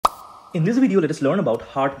In this video, let us learn about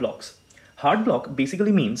heart blocks. Heart block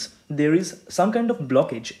basically means there is some kind of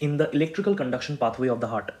blockage in the electrical conduction pathway of the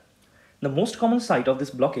heart. The most common site of this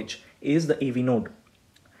blockage is the AV node.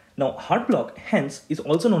 Now, heart block hence is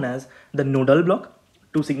also known as the nodal block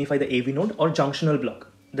to signify the AV node, or junctional block,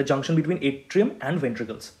 the junction between atrium and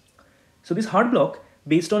ventricles. So this heart block,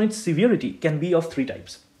 based on its severity, can be of three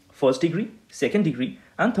types: first degree, second degree,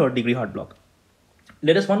 and third degree heart block.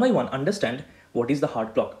 Let us one by one understand what is the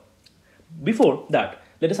heart block. Before that,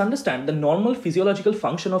 let us understand the normal physiological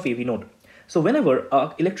function of AV node. So whenever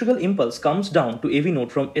an electrical impulse comes down to AV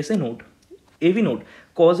node from SA node, AV node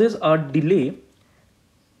causes a delay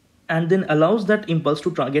and then allows that impulse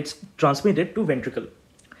to get transmitted to ventricle.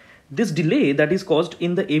 This delay that is caused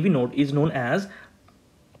in the AV node is known as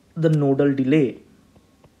the nodal delay.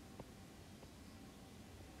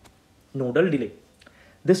 Nodal delay.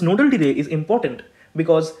 This nodal delay is important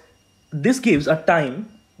because this gives a time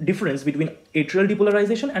difference between atrial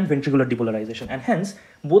depolarization and ventricular depolarization, and hence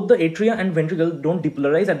both the atria and ventricle don't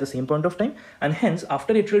depolarize at the same point of time, and hence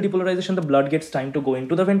after atrial depolarization the blood gets time to go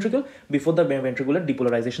into the ventricle before the ventricular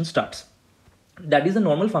depolarization starts. That is the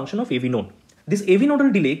normal function of AV node. This AV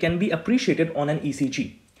nodal delay can be appreciated on an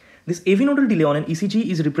ECG. This AV nodal delay on an ECG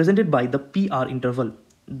is represented by the PR interval.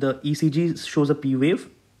 The ECG shows a P wave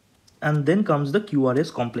and then comes the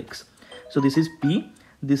QRS complex. So this is P,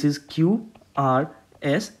 this is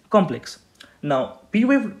QRS complex. Now, P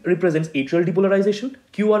wave represents atrial depolarization,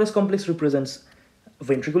 QRS complex represents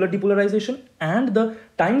ventricular depolarization, and the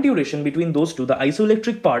time duration between those two, the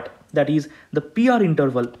isoelectric part, that is the PR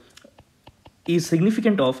interval, is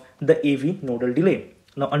significant of the AV nodal delay.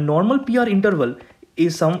 Now, a normal PR interval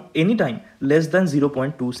is any time less than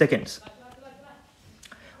 0.2 seconds.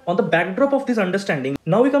 On the backdrop of this understanding,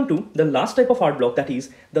 now we come to the last type of heart block, that is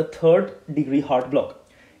the third degree heart block.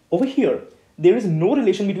 Over here, there is no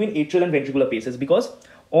relation between atrial and ventricular paces because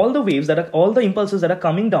all the impulses that are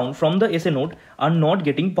coming down from the SA node are not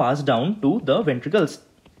getting passed down to the ventricles.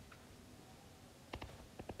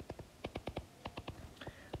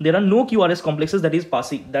 There are no QRS complexes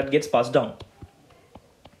that gets passed down.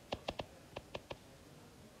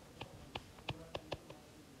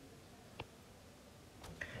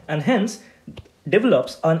 And hence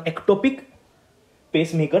develops an ectopic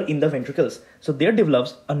pacemaker in the ventricles. So there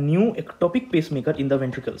develops a new ectopic pacemaker in the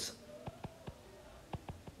ventricles.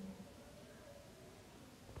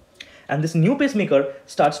 And this new pacemaker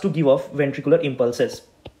starts to give off ventricular impulses.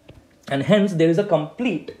 And hence there is a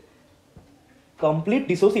complete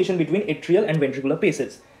dissociation between atrial and ventricular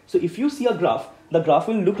paces. So if you see a graph, the graph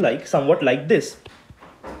will look like somewhat like this.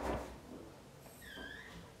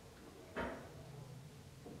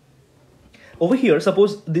 Over here,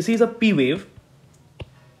 suppose this is a P wave.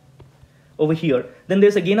 Over here, then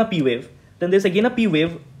there's again a P wave. Then there's again a P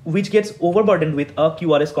wave which gets overburdened with a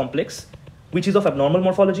QRS complex, which is of abnormal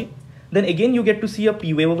morphology. Then again you get to see a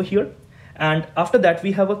P wave over here. And after that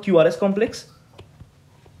we have a QRS complex.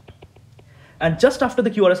 And just after the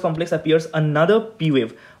QRS complex appears another P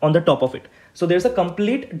wave on the top of it. So there's a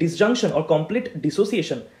complete disjunction or complete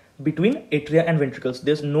dissociation between atria and ventricles.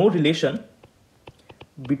 There's no relation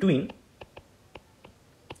between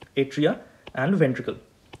atria and ventricle.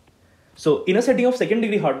 So in a setting of second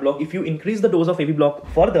degree heart block, if you increase the dose of AV block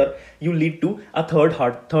further, you lead to a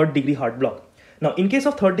third degree heart block. Now in case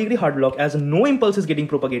of third degree heart block, as no impulse is getting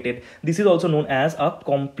propagated, this is also known as a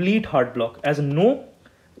complete heart block, as no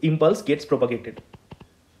impulse gets propagated.